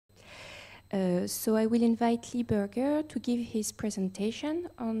So I will invite Berger to give his presentation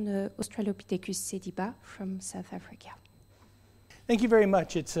on Australopithecus sediba from South Africa. Thank you very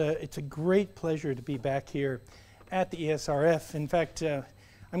much. It's a great pleasure to be back here at the ESRF. In fact,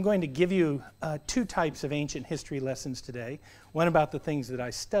 I'm going to give you two types of ancient history lessons today. One about the things that I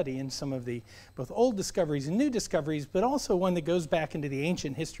study and some of the both old discoveries and new discoveries, but also one that goes back into the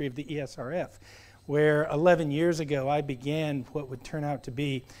ancient history of the ESRF, where 11 years ago I began what would turn out to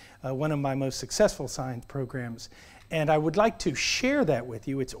be one of my most successful science programs. And I would like to share that with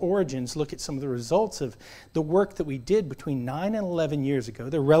you, its origins, look at some of the results of the work that we did between 9 and 11 years ago,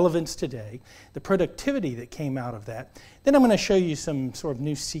 the relevance today, the productivity that came out of that. Then I'm going to show you some sort of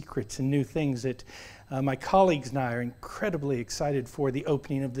new secrets and new things that my colleagues and I are incredibly excited for the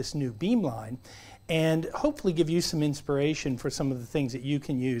opening of this new beamline, and hopefully give you some inspiration for some of the things that you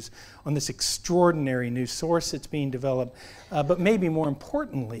can use on this extraordinary new source that's being developed, but maybe more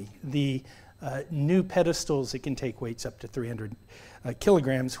importantly, the new pedestals that can take weights up to 300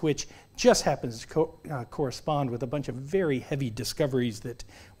 kilograms, which just happens to correspond with a bunch of very heavy discoveries that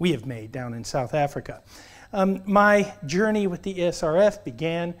we have made down in South Africa. My journey with the ESRF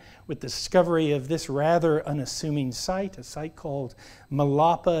began with the discovery of this rather unassuming site, a site called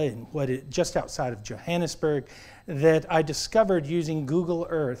Malapa just outside of Johannesburg, that I discovered using Google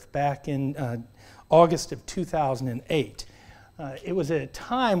Earth back in August of 2008. It was at a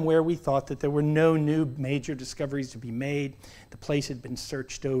time where we thought that there were no new major discoveries to be made. The place had been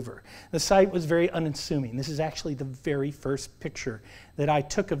searched over. The site was very unassuming. This is actually the very first picture that I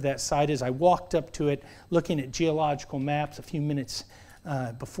took of that site as I walked up to it, looking at geological maps. A few minutes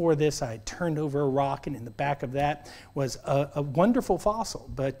before this, I had turned over a rock, and in the back of that was a wonderful fossil,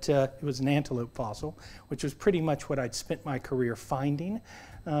 but it was an antelope fossil, which was pretty much what I'd spent my career finding.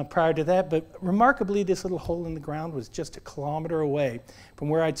 Prior to that, but remarkably this little hole in the ground was just a kilometer away from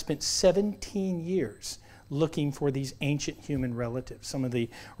where I'd spent 17 years looking for these ancient human relatives, some of the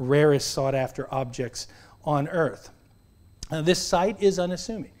rarest sought after objects on Earth. This site is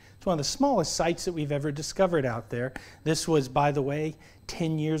unassuming. It's one of the smallest sites that we've ever discovered out there. This was, by the way,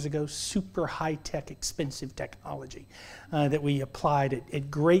 10 years ago, super high-tech, expensive technology that we applied at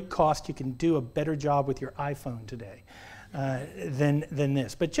great cost. You can do a better job with your iPhone today than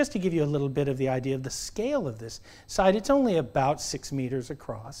this. But just to give you a little bit of the idea of the scale of this site, it's only about 6 meters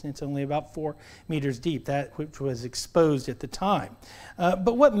across, and it's only about 4 meters deep, that which was exposed at the time.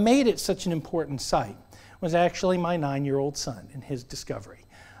 But what made it such an important site was actually my 9-year-old son and his discovery.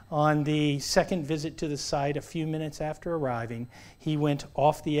 On the second visit to the site, a few minutes after arriving, he went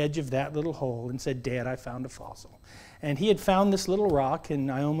off the edge of that little hole and said, "Dad, I found a fossil." And he had found this little rock,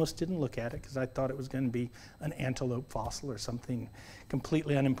 and I almost didn't look at it because I thought it was going to be an antelope fossil or something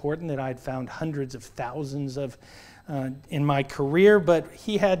completely unimportant that I'd found hundreds of thousands of in my career. But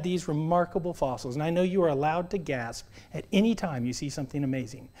he had these remarkable fossils, and I know you are allowed to gasp at any time you see something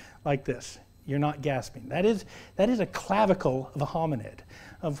amazing like this. You're not gasping. That is a clavicle of a hominid,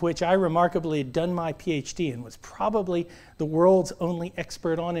 of which I remarkably had done my PhD and was probably the world's only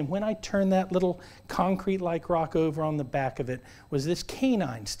expert on. And when I turned that little concrete-like rock over, on the back of it was this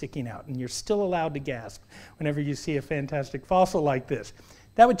canine sticking out. And you're still allowed to gasp whenever you see a fantastic fossil like this.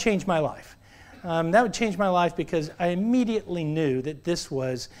 That would change my life. That would change my life because I immediately knew that this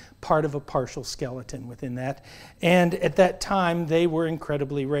was part of a partial skeleton within that. And at that time, they were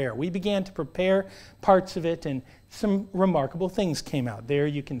incredibly rare. We began to prepare parts of it, and some remarkable things came out. There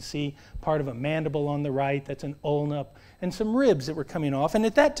you can see part of a mandible on the right, that's an ulna, and some ribs that were coming off. And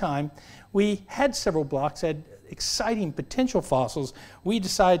at that time, we had several blocks, had exciting potential fossils. We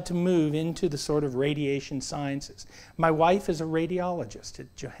decided to move into the sort of radiation sciences. My wife is a radiologist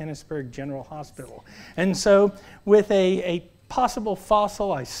at Johannesburg General Hospital. And so with a possible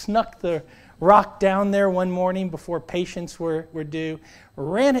fossil, I snuck the rock down there one morning before patients were due,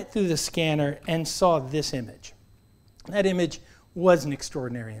 ran it through the scanner, and saw this image. That image was an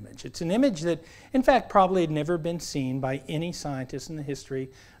extraordinary image. It's an image that, in fact, probably had never been seen by any scientist in the history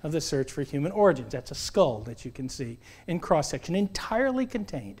of the search for human origins. That's a skull that you can see in cross-section, entirely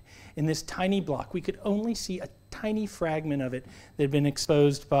contained in this tiny block. We could only see a tiny fragment of it that had been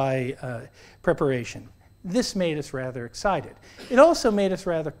exposed by preparation. This made us rather excited. It also made us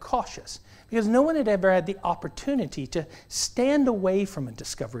rather cautious, because no one had ever had the opportunity to stand away from a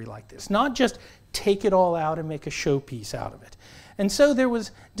discovery like this, not just take it all out and make a showpiece out of it. And so there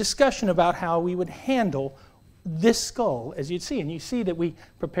was discussion about how we would handle this skull, as you'd see, and you see that we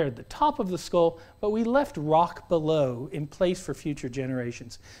prepared the top of the skull, but we left rock below in place for future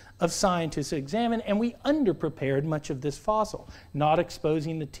generations of scientists to examine, and we underprepared much of this fossil, not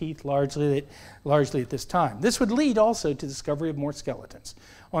exposing the teeth largely at this time. This would lead also to the discovery of more skeletons.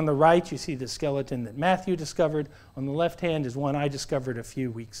 On the right, you see the skeleton that Matthew discovered. On the left hand is one I discovered a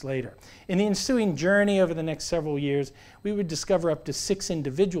few weeks later. In the ensuing journey over the next several years, we would discover up to 6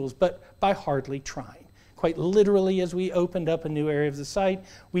 individuals, but by hardly trying. Quite literally, as we opened up a new area of the site,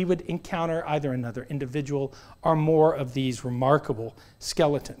 we would encounter either another individual or more of these remarkable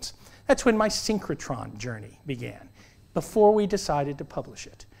skeletons. That's when my synchrotron journey began, before we decided to publish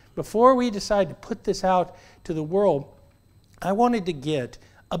it. Before we decided to put this out to the world, I wanted to get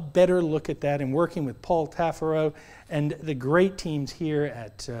a better look at that, and working with Paul Tafaro and the great teams here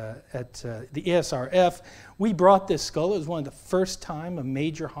at the ESRF, we brought this skull. It was one of the first time a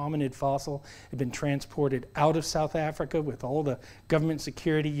major hominid fossil had been transported out of South Africa with all the government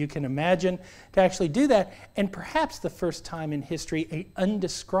security you can imagine to actually do that, and perhaps the first time in history an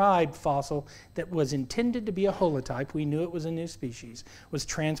undescribed fossil that was intended to be a holotype, we knew it was a new species, was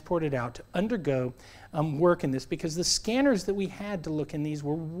transported out to undergo work in this, because the scanners that we had to look in these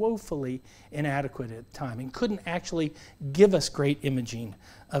were woefully inadequate at the time and couldn't actually give us great imaging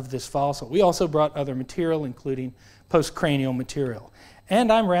of this fossil. We also brought other material, including postcranial material. And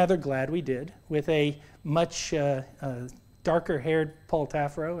I'm rather glad we did, with a much darker-haired Paul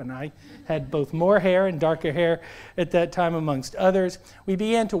Tafaro, and I had both more hair and darker hair at that time, amongst others. We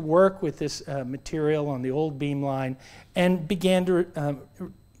began to work with this material on the old beamline and began to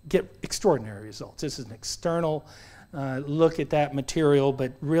get extraordinary results. This is an external look at that material,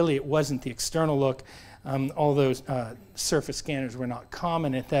 but really it wasn't the external look. Although surface scanners were not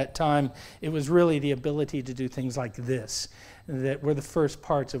common at that time, it was really the ability to do things like this that were the first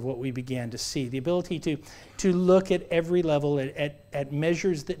parts of what we began to see. The ability to look at every level, at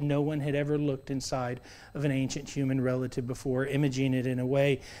measures that no one had ever looked inside of an ancient human relative before, imaging it in a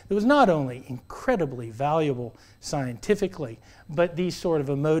way that was not only incredibly valuable scientifically, but these sort of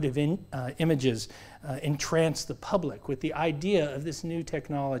emotive images entranced the public with the idea of this new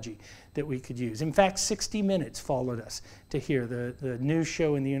technology that we could use. In fact, 60 Minutes followed us to here, the news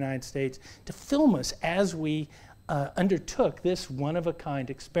show in the United States, to film us as we undertook this one-of-a-kind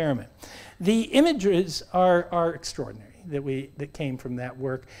experiment. The images are extraordinary that came from that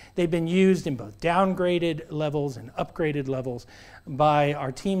work. They've been used in both downgraded levels and upgraded levels by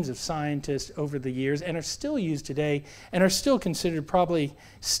our teams of scientists over the years, and are still used today, and are still considered probably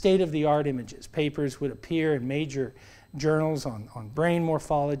state-of-the-art images. Papers would appear in major journals on brain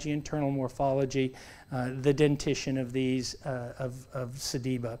morphology, internal morphology, the dentition of these, of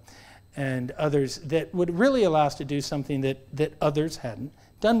Sediba, and others that would really allow us to do something that others hadn't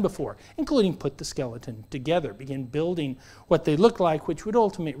done before, including put the skeleton together, begin building what they look like, which would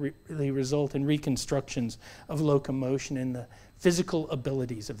ultimately result in reconstructions of locomotion and the physical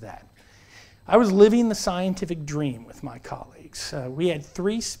abilities of that. I was living the scientific dream with my colleagues. We had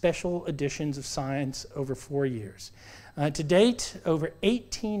 3 special editions of Science over 4 years. To date, over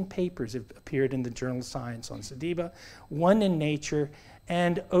 18 papers have appeared in the journal Science on Sediba, 1 in Nature,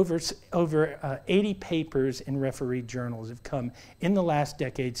 and over 80 papers in refereed journals have come in the last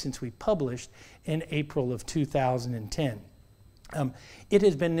decade since we published in April of 2010. It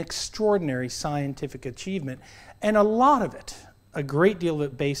has been an extraordinary scientific achievement, and a lot of it, a great deal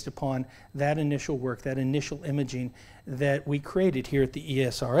of it, based upon that initial work, that initial imaging that we created here at the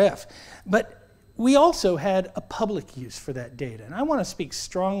ESRF. But we also had a public use for that data, and I want to speak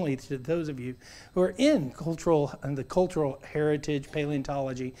strongly to those of you who are in the cultural heritage,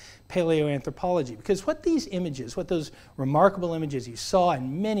 paleontology, paleoanthropology, because what these images, what those remarkable images you saw,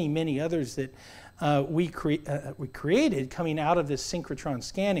 and many, many others that we created coming out of this synchrotron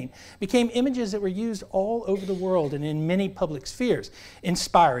scanning, became images that were used all over the world and in many public spheres,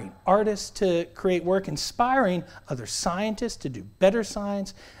 inspiring artists to create work, inspiring other scientists to do better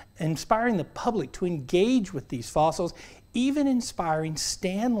science, inspiring the public to engage with these fossils, even inspiring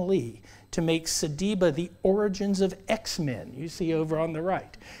Stan Lee to make Sediba the origins of X-Men, you see over on the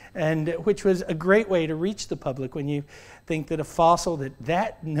right, and which was a great way to reach the public when you think that a fossil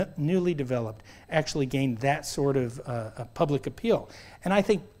that newly developed actually gained that sort of public appeal. And I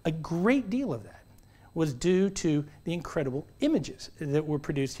think a great deal of that was due to the incredible images that were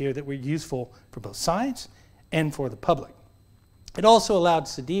produced here that were useful for both science and for the public. It also allowed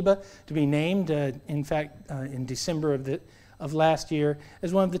Sediba to be named, in fact, in December of last year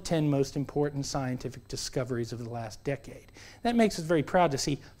as one of the 10 most important scientific discoveries of the last decade. That makes us very proud to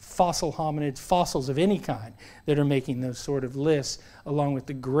see fossil hominids, fossils of any kind, that are making those sort of lists, along with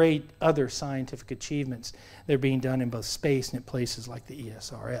the great other scientific achievements that are being done in both space and at places like the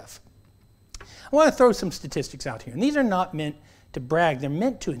ESRF. I want to throw some statistics out here, and these are not meant to brag. They're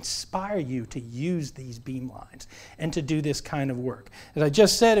meant to inspire you to use these beamlines and to do this kind of work. As I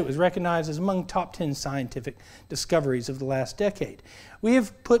just said, it was recognized as among top 10 scientific discoveries of the last decade. We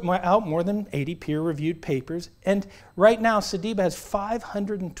have put out more than 80 peer-reviewed papers, and right now Sediba has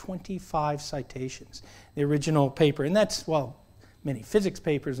 525 citations. The original paper, and that's, well, many physics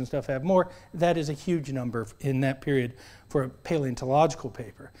papers and stuff have more. That is a huge number in that period for a paleontological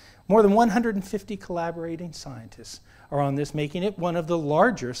paper. More than 150 collaborating scientists are on this, making it one of the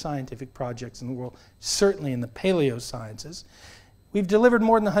larger scientific projects in the world, certainly in the paleosciences. We've delivered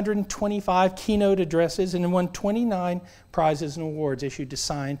more than 125 keynote addresses and won 29 prizes and awards issued to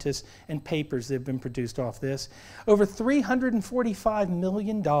scientists and papers that have been produced off this. Over $345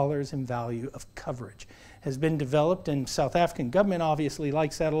 million in value of coverage has been developed, and South African government obviously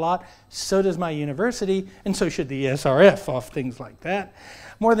likes that a lot. So does my university, and so should the ESRF off things like that.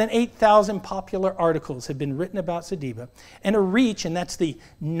 More than 8,000 popular articles have been written about Sediba, and a reach, and that's the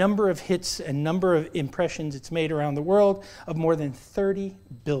number of hits and number of impressions it's made around the world, of more than 30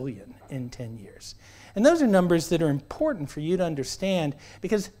 billion in 10 years. And those are numbers that are important for you to understand,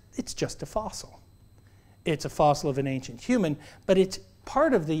 because it's just a fossil. It's a fossil of an ancient human, but it's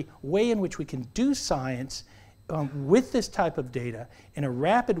part of the way in which we can do science with this type of data in a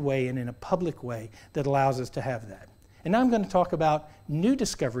rapid way and in a public way that allows us to have that. And now I'm going to talk about new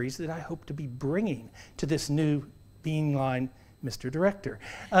discoveries that I hope to be bringing to this new beamline, Mr. Director,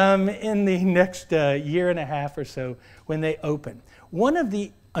 in the next year and a half or so when they open. One of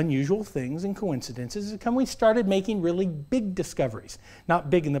the unusual things and coincidences is when we started making really big discoveries. Not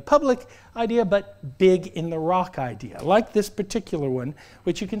big in the public idea, but big in the rock idea. Like this particular one,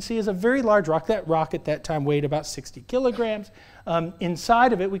 which you can see is a very large rock. That rock at that time weighed about 60 kilograms.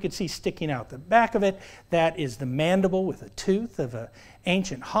 Inside of it, we could see sticking out the back of it, that is the mandible with a tooth of an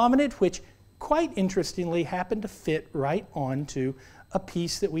ancient hominid, which quite interestingly happened to fit right onto a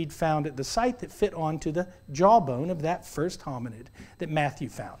piece that we'd found at the site that fit onto the jawbone of that first hominid that Matthew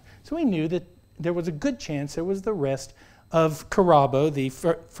found. So we knew that there was a good chance there was the rest of Karabo, the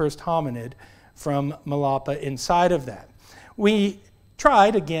first hominid from Malapa, inside of that. We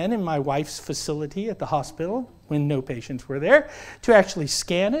tried again in my wife's facility at the hospital, when no patients were there, to actually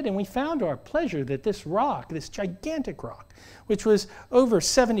scan it, and we found to our pleasure that this rock, this gigantic rock, which was over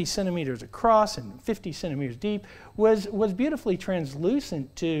 70 centimeters across and 50 centimeters deep, was beautifully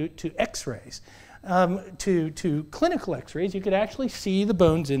translucent to X-rays. To clinical X-rays, you could actually see the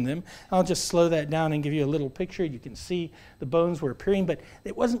bones in them. I'll just slow that down and give you a little picture. You can see the bones were appearing, but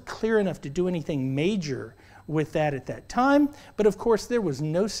it wasn't clear enough to do anything major with that at that time. But of course, there was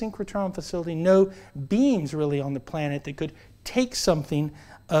no synchrotron facility, no beams really on the planet that could take something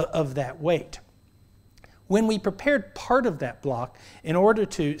of that weight. When we prepared part of that block in order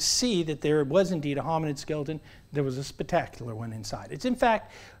to see that there was indeed a hominid skeleton, there was a spectacular one inside. It, in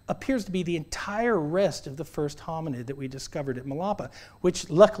fact, appears to be the entire rest of the first hominid that we discovered at Malapa, which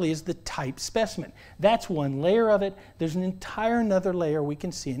luckily is the type specimen. That's one layer of it. There's an entire another layer we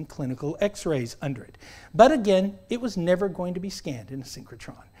can see in clinical X-rays under it. But again, it was never going to be scanned in a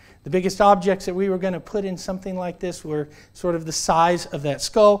synchrotron. The biggest objects that we were going to put in something like this were sort of the size of that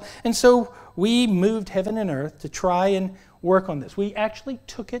skull, and so we moved heaven and earth to try and work on this. We actually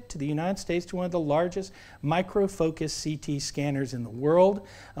took it to the United States, to one of the largest micro-focus CT scanners in the world,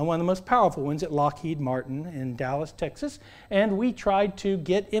 and one of the most powerful ones at Lockheed Martin in Dallas, Texas, and we tried to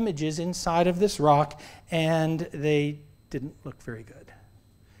get images inside of this rock, and they didn't look very good.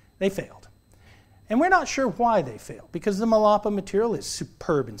 They failed. And we're not sure why they failed, because the Malapa material is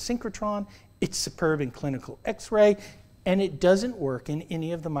superb in synchrotron, it's superb in clinical X-ray, and it doesn't work in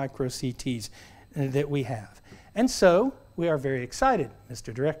any of the micro CTs that we have. And so we are very excited,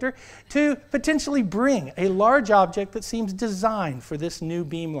 Mr. Director, to potentially bring a large object that seems designed for this new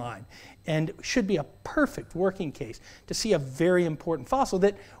beamline and should be a perfect working case to see a very important fossil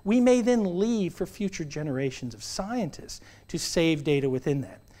that we may then leave for future generations of scientists to save data within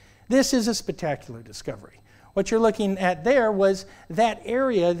that. This is a spectacular discovery. What you're looking at there was that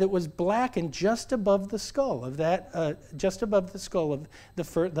area that was blackened just above the skull of that, the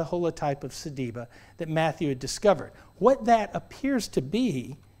holotype of Sediba that Matthew had discovered. What that appears to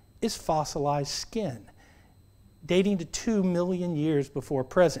be is fossilized skin, dating to 2 million years before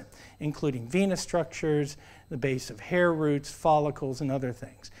present, including venous structures, the base of hair roots, follicles, and other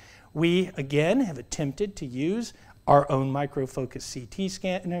things. We, again, have attempted to use our own microfocus CT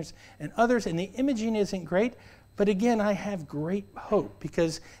scanners and others, and the imaging isn't great. But again, I have great hope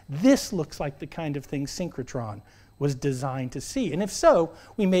because this looks like the kind of thing synchrotron was designed to see. And if so,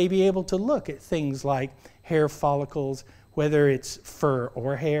 we may be able to look at things like hair follicles, whether it's fur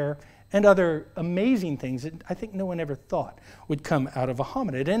or hair, and other amazing things that I think no one ever thought would come out of a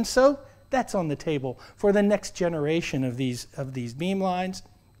hominid. And so that's on the table for the next generation of these beamlines.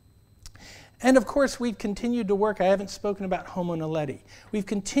 And of course, we've continued to work. I haven't spoken about Homo naledi. We've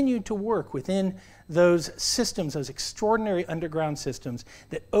continued to work within those systems, those extraordinary underground systems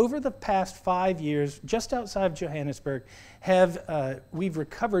that over the past 5 years, just outside of Johannesburg, we've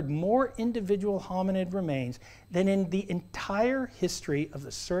recovered more individual hominid remains than in the entire history of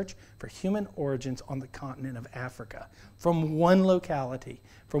the search for human origins on the continent of Africa, from one locality,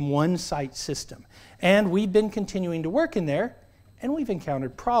 from one site system. And we've been continuing to work in there, and we've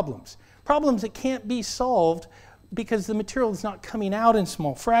encountered problems. Problems that can't be solved because the material is not coming out in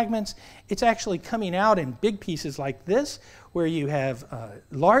small fragments. It's actually coming out in big pieces like this, where you have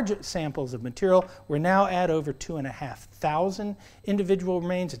large samples of material. We're now at over 2,500 individual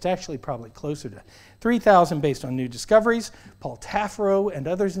remains. It's actually probably closer to 3,000 based on new discoveries. Paul Taffero and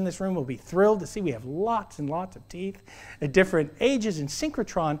others in this room will be thrilled to see we have lots and lots of teeth at different ages, and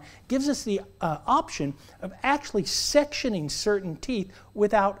synchrotron gives us the option of actually sectioning certain teeth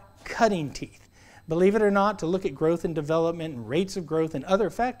without cutting teeth. Believe it or not, to look at growth and development and rates of growth and other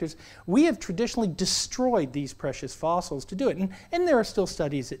factors, we have traditionally destroyed these precious fossils to do it. And there are still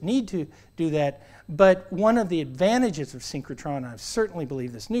studies that need to do that. But one of the advantages of synchrotron, and I certainly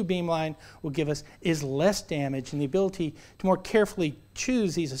believe this new beamline will give us, is less damage and the ability to more carefully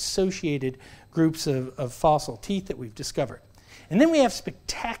choose these associated groups of fossil teeth that we've discovered. And then we have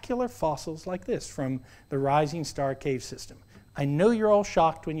spectacular fossils like this from the Rising Star Cave System. I know you're all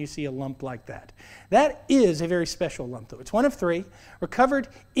shocked when you see a lump like that. That is a very special lump, though. It's one of 3, recovered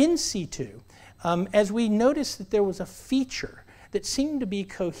in situ, as we noticed that there was a feature that seemed to be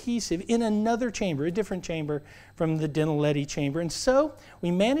cohesive in another chamber, a different chamber from the Dinaledi chamber. And so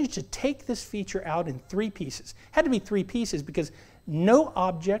we managed to take this feature out in 3 pieces. It had to be 3 pieces because no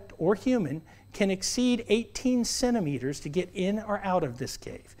object or human can exceed 18 centimeters to get in or out of this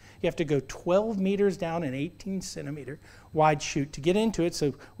cave. You have to go 12 meters down an 18 centimeter wide chute to get into it,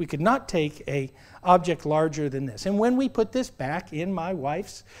 so we could not take an object larger than this. And when we put this back in my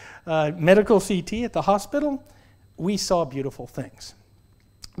wife's medical CT at the hospital, we saw beautiful things.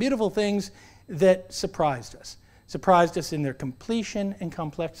 Beautiful things that surprised us in their completion and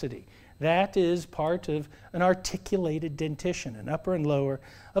complexity. That is part of an articulated dentition, an upper and lower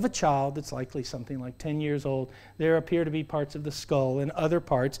of a child that's likely something like 10 years old. There appear to be parts of the skull and other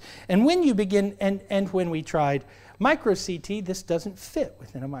parts. And when you begin, and when we tried micro CT, this doesn't fit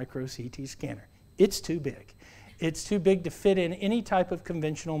within a micro CT scanner. It's too big. It's too big to fit in any type of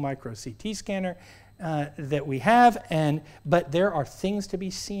conventional micro CT scanner that we have, but there are things to be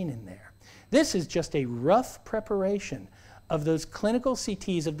seen in there. This is just a rough preparation of those clinical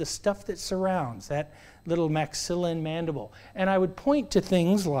CTs of the stuff that surrounds that little maxilla and mandible. And I would point to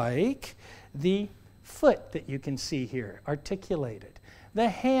things like the foot that you can see here, articulated, the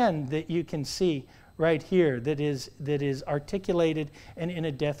hand that you can see right here that is articulated and in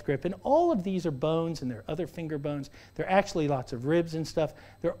a death grip. And all of these are bones, and there are other finger bones. There are actually lots of ribs and stuff.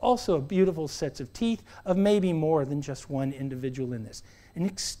 There are also beautiful sets of teeth of maybe more than just one individual in this. An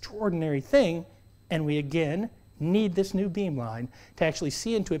extraordinary thing, and we again need this new beamline to actually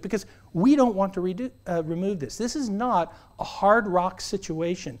see into it, because we don't want to remove this. This is not a hard rock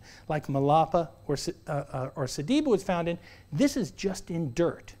situation like Malapa or Sediba was found in. This is just in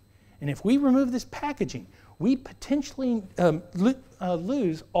dirt. And if we remove this packaging, we potentially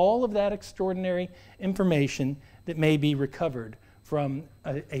lose all of that extraordinary information that may be recovered from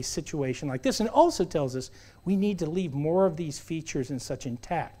a situation like this. And it also tells us we need to leave more of these features and such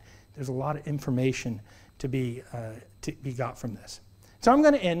intact. There's a lot of information to be got from this. So I'm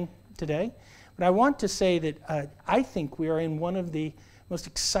going to end today, but I want to say that I think we are in one of the most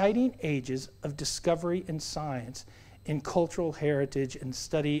exciting ages of discovery and science in cultural heritage and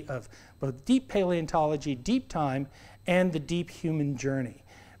study of both deep paleontology, deep time, and the deep human journey.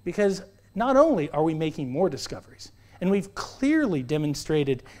 Because not only are we making more discoveries, and we've clearly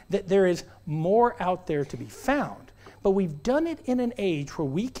demonstrated that there is more out there to be found, but we've done it in an age where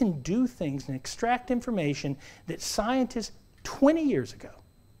we can do things and extract information that scientists 20 years ago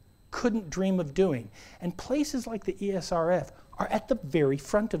couldn't dream of doing. And places like the ESRF are at the very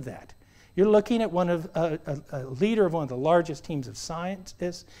front of that. You're looking at a leader of one of the largest teams of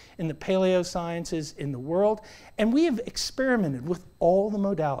scientists in the paleosciences in the world, and we have experimented with all the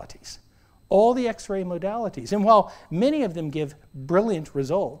modalities, all the X-ray modalities. And while many of them give brilliant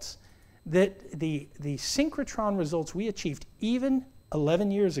results, that the synchrotron results we achieved even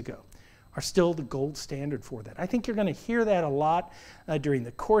 11 years ago are still the gold standard for that. I think you're going to hear that a lot during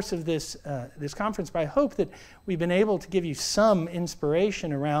the course of this conference, but I hope that we've been able to give you some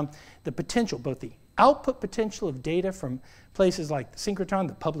inspiration around the potential, both the output potential of data from places like the synchrotron,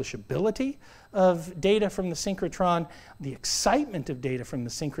 the publishability of data from the synchrotron, the excitement of data from the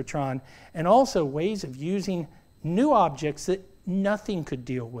synchrotron, and also ways of using new objects that nothing could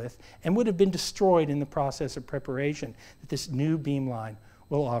deal with and would have been destroyed in the process of preparation that this new beamline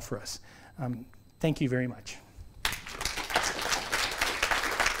will offer us. Thank you very much.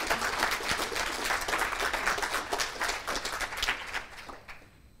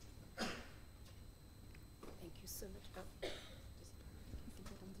 Thank you so much.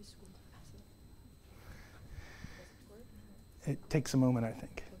 It takes a moment, I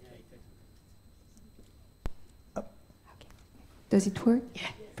think. Does it work? Yeah,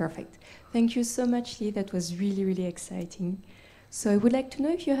 perfect. Thank you so much, Lee. That was really, really exciting. So I would like to know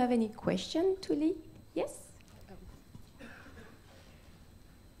if you have any question to Lee. Yes?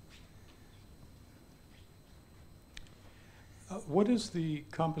 What is the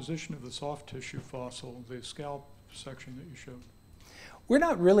composition of the soft tissue fossil, the scalp section that you showed? We're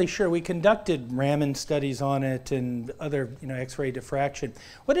not really sure. We conducted Raman studies on it and other, X-ray diffraction.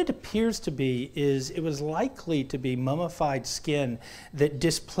 What it appears to be is it was likely to be mummified skin that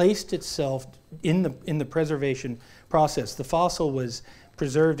displaced itself in the preservation process. The fossil was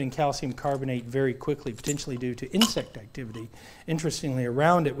preserved in calcium carbonate very quickly, potentially due to insect activity, interestingly,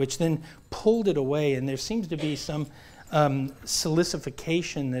 around it, which then pulled it away. And there seems to be some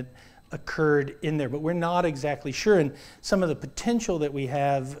silicification that occurred in there, but we're not exactly sure. And some of the potential that we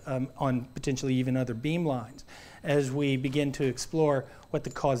have on potentially even other beamlines as we begin to explore what the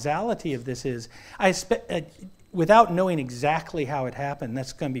causality of this is. I expect, without knowing exactly how it happened,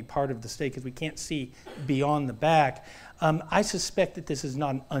 that's going to be part of the stake because we can't see beyond the back. I suspect that this is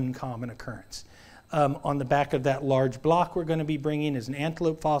not an uncommon occurrence. On the back of that large block we're going to be bringing is an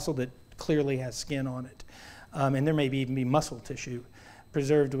antelope fossil that clearly has skin on it. And there may even be muscle tissue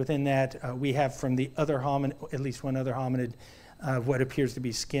preserved within that. We have from the other hominid, at least one other hominid, what appears to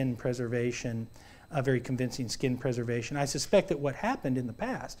be skin preservation, very convincing skin preservation. I suspect that what happened in the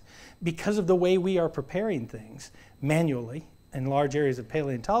past, because of the way we are preparing things manually in large areas of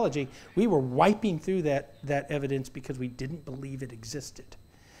paleontology, we were wiping through that evidence because we didn't believe it existed.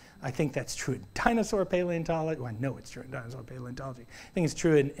 I think that's true in dinosaur paleontology. Well, I know it's true in dinosaur paleontology. I think it's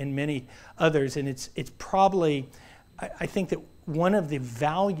true in many others, and it's probably, I think that one of the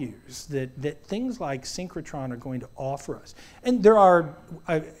values that things like synchrotron are going to offer us, and there are,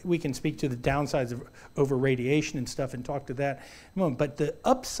 we can speak to the downsides of over-radiation and stuff and talk to that in a moment, but the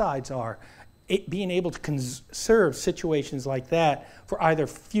upsides are being able to conserve situations like that for either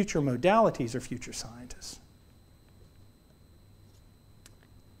future modalities or future scientists.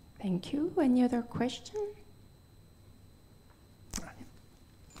 Thank you. Any other question?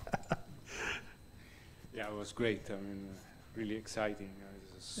 Yeah, it was great. I mean, really exciting.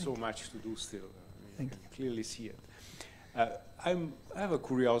 There's so much to do still. You can clearly see it. I have a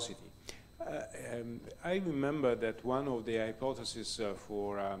curiosity. I remember that one of the hypotheses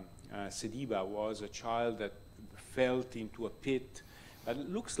for Sediba was a child that fell into a pit. But it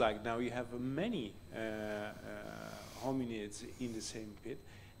looks like now you have many hominids in the same pit.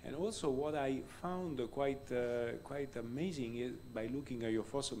 And also what I found quite amazing is, by looking at your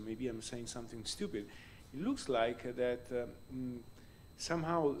fossil, maybe I'm saying something stupid, it looks like that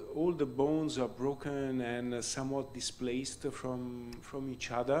somehow all the bones are broken and somewhat displaced from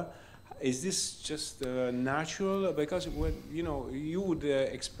each other. Is this just natural? Because when, you would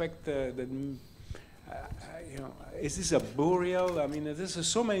expect that, is this a burial? I mean, there's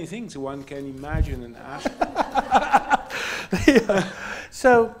so many things one can imagine and ask. Yeah.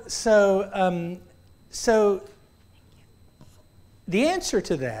 So the answer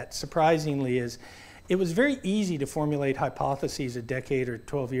to that, surprisingly, is it was very easy to formulate hypotheses a decade or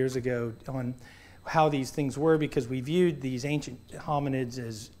 12 years ago on how these things were, because we viewed these ancient hominids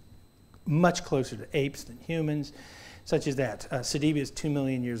as much closer to apes than humans, such as that. Sediba is 2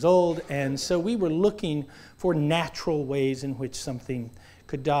 million years old, and so we were looking for natural ways in which something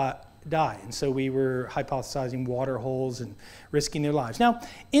could die. And so we were hypothesizing water holes and risking their lives. Now,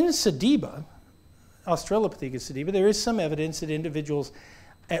 in Sediba, Australopithecus sediba, there is some evidence that individuals,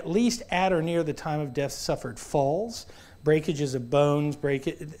 at least at or near the time of death, suffered falls, breakages of bones,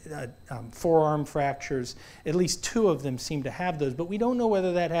 forearm fractures. At least 2 of them seem to have those, but we don't know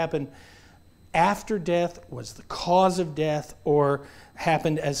whether that happened after death, was the cause of death, or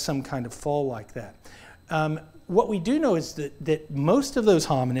happened as some kind of fall like that. What we do know is that most of those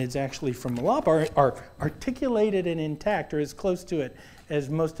hominids actually from Malapa are articulated and intact, or as close to it as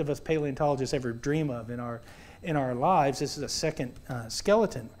most of us paleontologists ever dream of in our lives. This is a second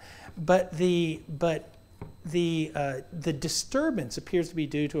skeleton. But the disturbance appears to be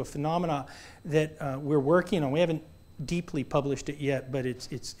due to a phenomena that we're working on. We haven't deeply published it yet, but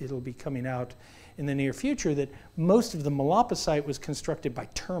it'll be coming out in the near future, that most of the Malapa site was constructed by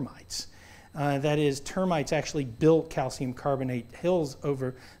termites. That is, termites actually built calcium carbonate hills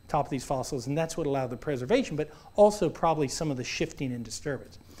over top of these fossils, and that's what allowed the preservation, but also probably some of the shifting and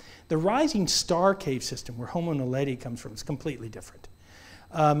disturbance. The rising star cave system, where Homo naledi comes from, is completely different.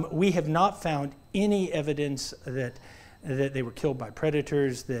 We have not found any evidence that they were killed by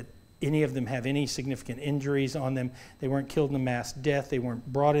predators, that any of them have any significant injuries on them. They weren't killed in a mass death. They weren't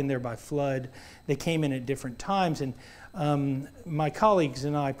brought in there by flood. They came in at different times. And my colleagues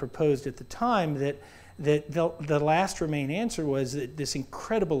and I proposed at the time that the last remaining answer was that this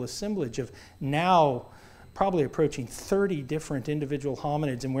incredible assemblage of now probably approaching 30 different individual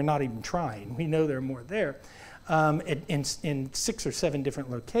hominids, and we're not even trying. We know there are more there. In 6 or 7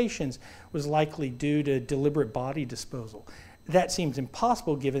 different locations was likely due to deliberate body disposal. That seems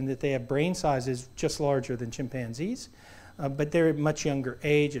impossible given that they have brain sizes just larger than chimpanzees, but they're at much younger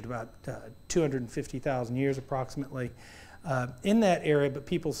age, at about 250,000 years approximately in that area, but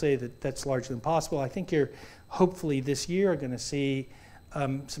people say that that's largely impossible. I think you're hopefully this year going to see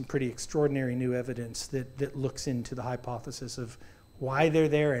some pretty extraordinary new evidence that looks into the hypothesis of why they're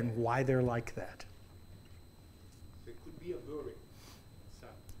there and why they're like that. It could be a Berger.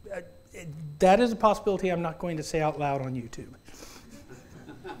 That is a possibility I'm not going to say out loud on YouTube.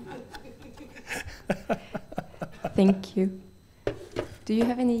 Thank you. Do you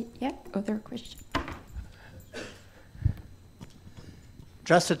have any other questions?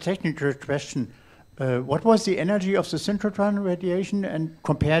 Just a technical question. What was the energy of the synchrotron radiation and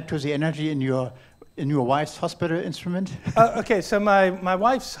compared to the energy in your wife's hospital instrument? Okay, so my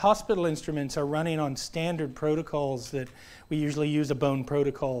wife's hospital instruments are running on standard protocols that we usually use a bone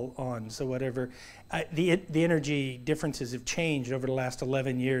protocol on. So whatever, the energy differences have changed over the last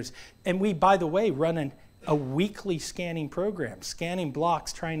 11 years. And we, by the way, run a weekly scanning program, scanning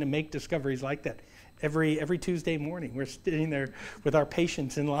blocks, trying to make discoveries like that. Every Tuesday morning, we're sitting there with our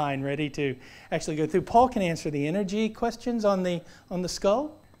patients in line, ready to actually go through. Paul can answer the energy questions on the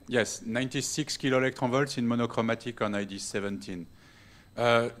skull. Yes, 96 kiloelectronvolts in monochromatic on ID17.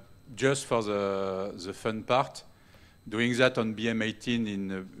 Just for the fun part, doing that on BM18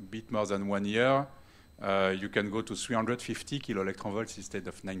 in a bit more than 1 year, you can go to 350 kiloelectronvolts instead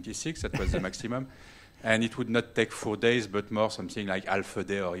of 96. That was the maximum. And it would not take 4 days, but more something like half a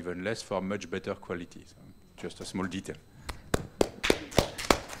day or even less for much better quality. So just a small detail.